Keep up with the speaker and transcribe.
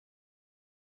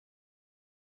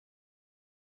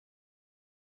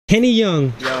Kenny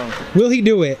Young. Young. Will he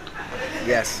do it?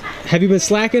 Yes. Have you been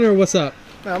slacking or what's up?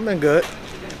 No, I've been good.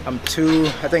 I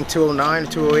think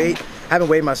 209, 208. I haven't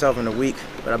weighed myself in a week,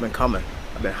 but I've been coming.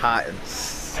 I've been hot and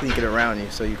sneaking around you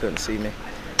so you couldn't see me.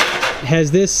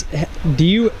 Do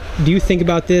you think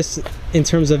about this in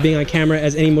terms of being on camera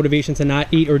as any motivation to not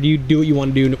eat, or do you do what you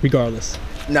want to do regardless?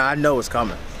 No, I know it's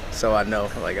coming. So I know,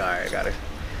 like, all right, I gotta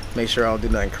make sure I don't do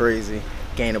nothing crazy,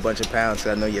 gain a bunch of pounds,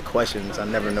 because I know your questions. I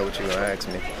never know what you're gonna ask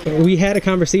me. We had a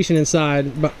conversation inside,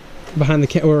 behind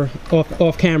the or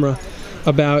off camera,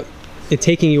 about it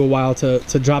taking you a while to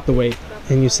drop the weight,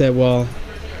 and you said, well,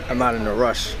 I'm not in a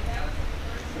rush.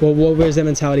 Well, where does that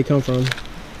mentality come from?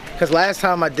 Because last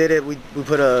time I did it, we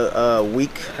put a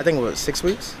week, I think it was 6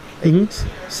 weeks? 8 weeks?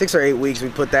 6 or 8 weeks, we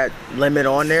put that limit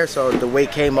on there, so the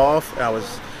weight came off. I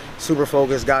was super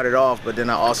focused, got it off, but then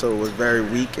I also was very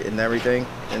weak and everything.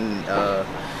 And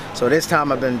so this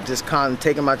time I've been just kind of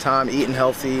taking my time, eating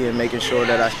healthy, and making sure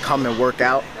that I come and work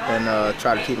out and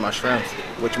try to keep my strength,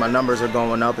 which my numbers are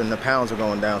going up and the pounds are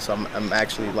going down, so I'm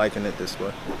actually liking it this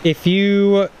way. If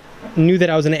you knew that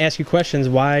I was going to ask you questions,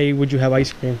 why would you have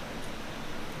ice cream?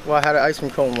 Well, I had an ice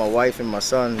cream cone with my wife and my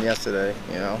son yesterday,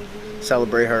 you know,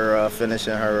 celebrate her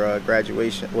finishing her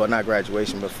graduation. Well, not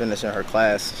graduation, but finishing her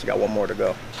class. She got one more to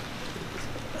go.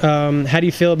 How do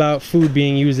you feel about food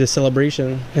being used as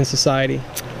celebration in society?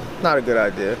 Not a good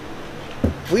idea.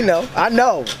 We know. I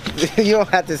know. You don't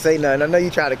have to say nothing. I know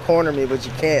you try to corner me, but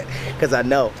you can't, because I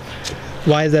know.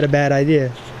 Why is that a bad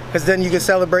idea? Because then you can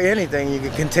celebrate anything. You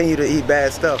can continue to eat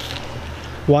bad stuff.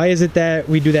 Why is it that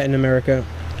we do that in America?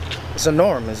 It's a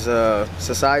norm. It's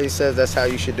society says that's how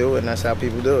you should do it, and that's how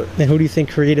people do it. And who do you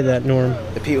think created that norm?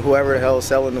 The people, whoever the hell is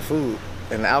selling the food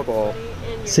and the alcohol.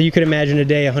 So you could imagine a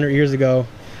day 100 years ago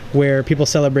where people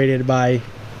celebrated by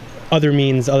other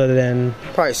means other than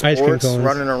probably sports, ice cream cones.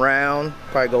 Running around,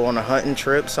 probably go on a hunting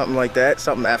trip, something like that,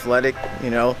 something athletic, you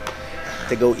know,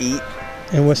 to go eat.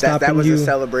 And what's stopping that was you? A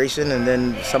celebration, and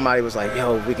then somebody was like,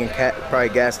 yo, we can probably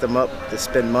gas them up to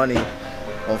spend money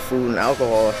on food and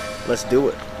alcohol. Let's do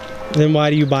it. Then why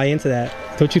do you buy into that?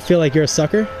 Don't you feel like you're a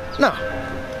sucker? No,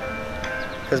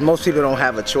 because most people don't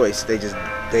have a choice.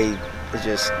 It's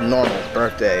just normal.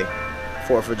 Birthday,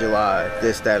 4th of July,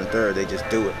 this, that, and third. They just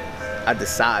do it. I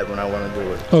decide when I want to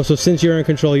do it. Oh, so since you're in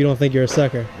control, you don't think you're a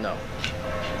sucker? No.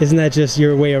 Isn't that just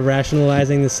your way of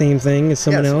rationalizing the same thing as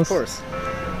someone else? Yes, of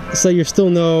course. So you're still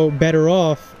no better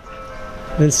off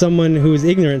than someone who's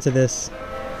ignorant to this?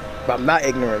 But I'm not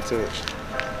ignorant to it.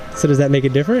 So does that make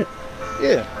it different?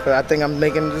 Yeah, because I think I'm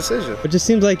making a decision. It just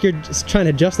seems like you're just trying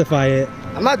to justify it.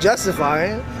 I'm not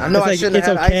justifying it. I know I shouldn't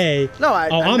have had okay.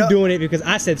 I'm doing it because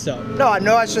I said so. No, I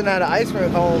know I shouldn't have had an ice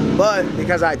cream cone, but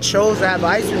because I chose to have an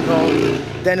ice cream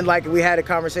cone, then like we had a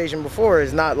conversation before,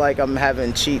 it's not like I'm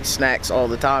having cheat snacks all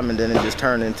the time and then it just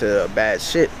turned into bad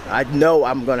shit. I know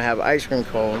I'm going to have an ice cream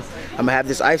cone. I'm going to have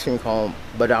this ice cream cone,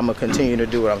 but I'm going to continue to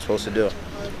do what I'm supposed to do.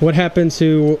 What happened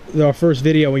to our first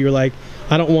video where you were like,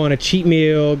 I don't want a cheat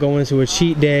meal, go into a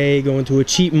cheat day, go into a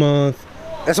cheat month?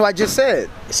 That's what I just said.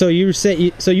 So you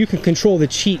can control the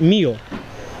cheat meal.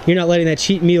 You're not letting that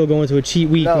cheat meal go into a cheat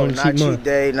week, no, or a cheat month. not cheat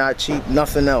day, not cheat,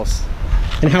 nothing else.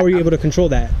 And how are you able to control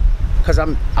that? Because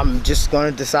I'm just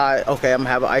going to decide, okay, I'm going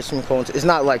to have an ice cream cone. It's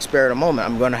not like spare the moment.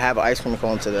 I'm going to have an ice cream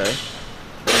cone today,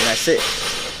 and that's it.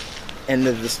 End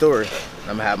of the story. I'm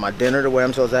going to have my dinner the way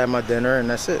I'm supposed to have my dinner, and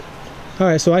that's it. All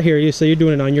right, so I hear you. So you're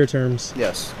doing it on your terms.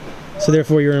 Yes. So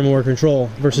therefore you're in more control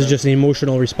versus just an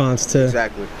emotional response to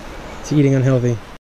exactly. to eating unhealthy.